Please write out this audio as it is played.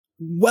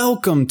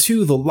Welcome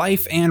to the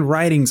life and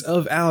writings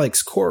of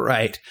Alex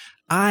Courtwright.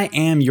 I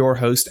am your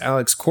host,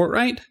 Alex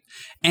Courtwright,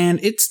 and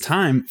it's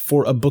time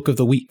for a book of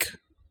the week.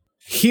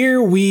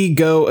 Here we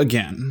go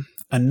again.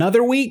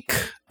 Another week,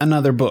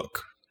 another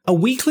book. A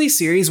weekly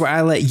series where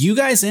I let you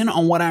guys in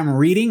on what I'm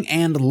reading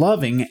and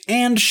loving,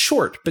 and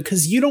short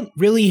because you don't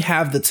really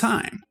have the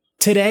time.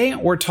 Today,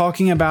 we're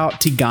talking about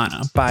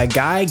Tigana by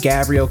Guy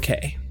Gabriel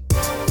Kay.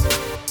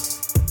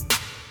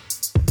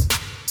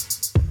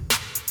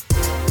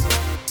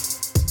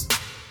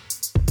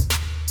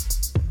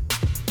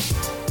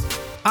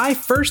 I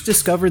first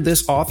discovered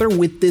this author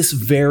with this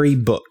very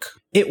book.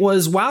 It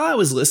was while I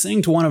was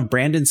listening to one of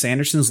Brandon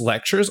Sanderson's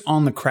lectures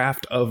on the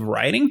craft of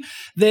writing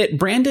that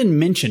Brandon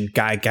mentioned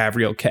Guy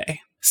Gabriel Kay,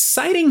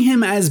 citing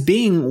him as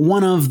being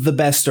one of the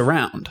best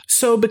around.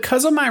 So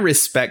because of my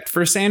respect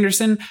for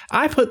Sanderson,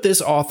 I put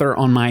this author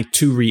on my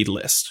to-read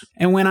list.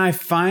 And when I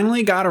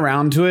finally got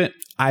around to it,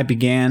 I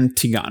began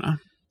Tigana.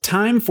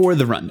 Time for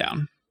the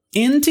rundown.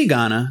 In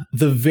Tigana,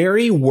 the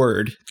very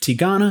word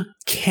Tigana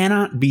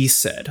cannot be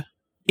said.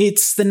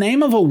 It's the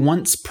name of a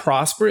once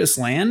prosperous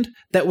land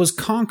that was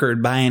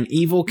conquered by an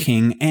evil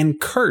king and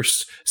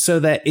cursed so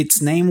that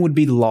its name would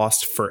be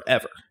lost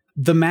forever.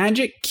 The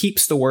magic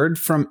keeps the word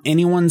from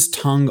anyone's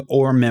tongue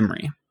or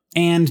memory,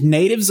 and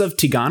natives of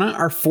Tigana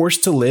are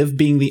forced to live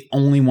being the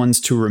only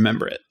ones to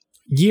remember it.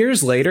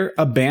 Years later,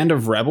 a band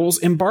of rebels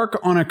embark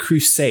on a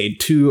crusade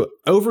to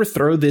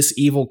overthrow this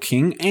evil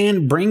king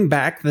and bring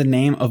back the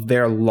name of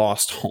their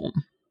lost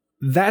home.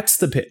 That's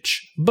the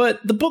pitch, but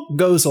the book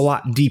goes a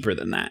lot deeper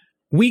than that.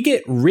 We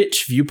get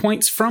rich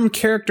viewpoints from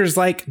characters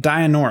like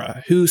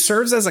Dianora, who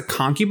serves as a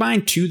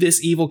concubine to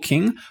this evil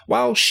king,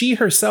 while she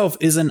herself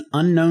is an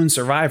unknown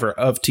survivor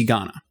of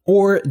Tigana.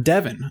 Or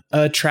Devon,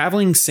 a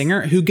traveling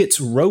singer who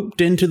gets roped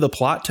into the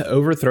plot to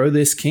overthrow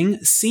this king,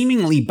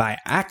 seemingly by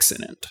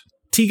accident.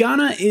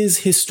 Tigana is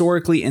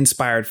historically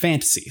inspired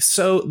fantasy,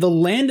 so the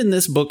land in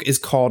this book is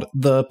called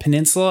the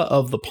Peninsula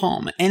of the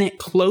Palm, and it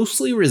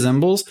closely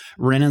resembles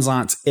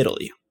Renaissance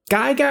Italy.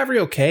 Guy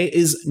Gabriel Kay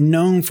is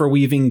known for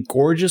weaving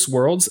gorgeous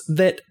worlds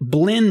that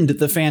blend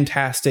the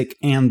fantastic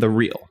and the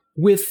real,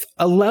 with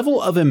a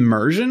level of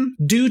immersion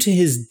due to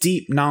his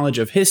deep knowledge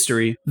of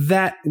history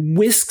that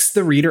whisks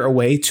the reader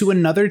away to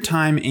another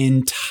time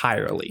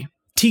entirely.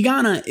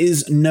 Tigana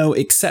is no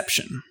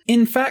exception.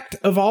 In fact,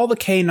 of all the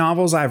Kay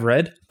novels I've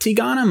read,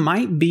 Tigana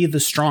might be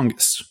the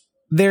strongest.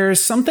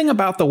 There's something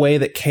about the way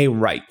that Kay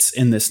writes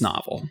in this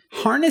novel,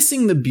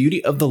 harnessing the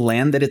beauty of the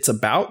land that it's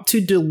about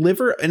to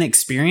deliver an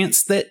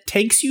experience that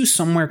takes you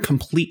somewhere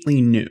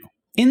completely new.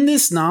 In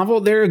this novel,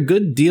 there are a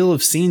good deal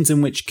of scenes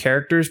in which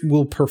characters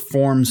will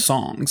perform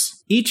songs,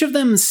 each of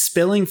them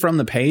spilling from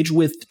the page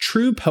with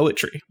true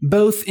poetry,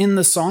 both in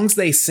the songs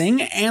they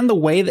sing and the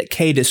way that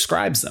Kay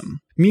describes them.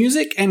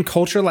 Music and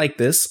culture like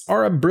this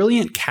are a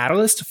brilliant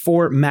catalyst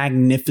for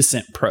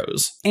magnificent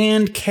prose,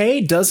 and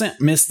Kay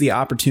doesn't miss the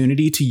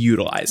opportunity to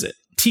utilize it.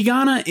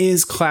 Tigana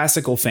is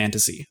classical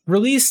fantasy,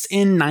 released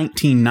in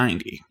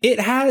 1990. It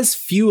has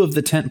few of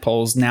the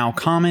tentpoles now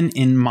common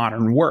in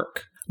modern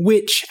work,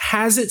 which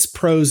has its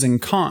pros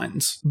and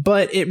cons,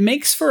 but it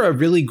makes for a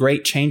really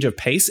great change of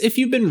pace if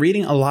you've been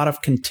reading a lot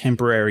of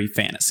contemporary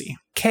fantasy.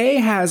 Kay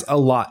has a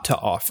lot to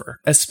offer,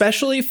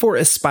 especially for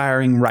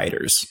aspiring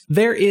writers.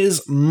 There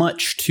is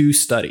much to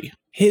study.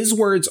 His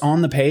words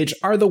on the page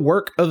are the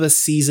work of a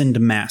seasoned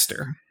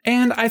master.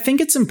 And I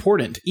think it's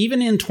important,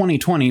 even in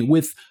 2020,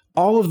 with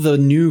all of the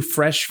new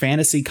fresh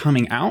fantasy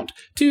coming out,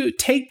 to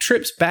take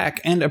trips back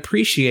and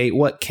appreciate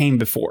what came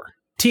before.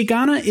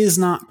 Tigana is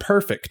not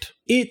perfect.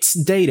 It's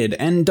dated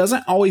and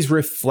doesn't always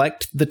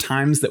reflect the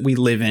times that we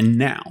live in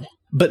now.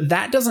 But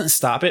that doesn't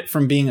stop it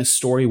from being a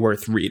story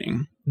worth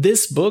reading.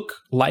 This book,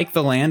 like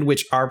the land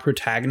which our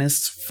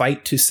protagonists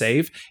fight to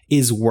save,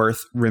 is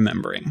worth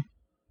remembering.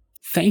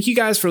 Thank you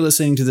guys for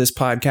listening to this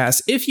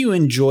podcast. If you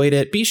enjoyed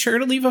it, be sure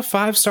to leave a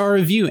 5-star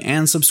review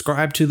and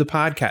subscribe to the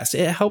podcast.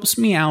 It helps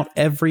me out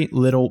every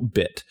little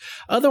bit.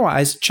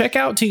 Otherwise, check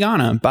out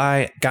Tigana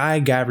by Guy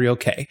Gabriel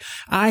Kay.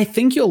 I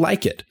think you'll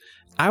like it.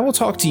 I will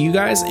talk to you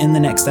guys in the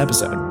next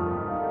episode.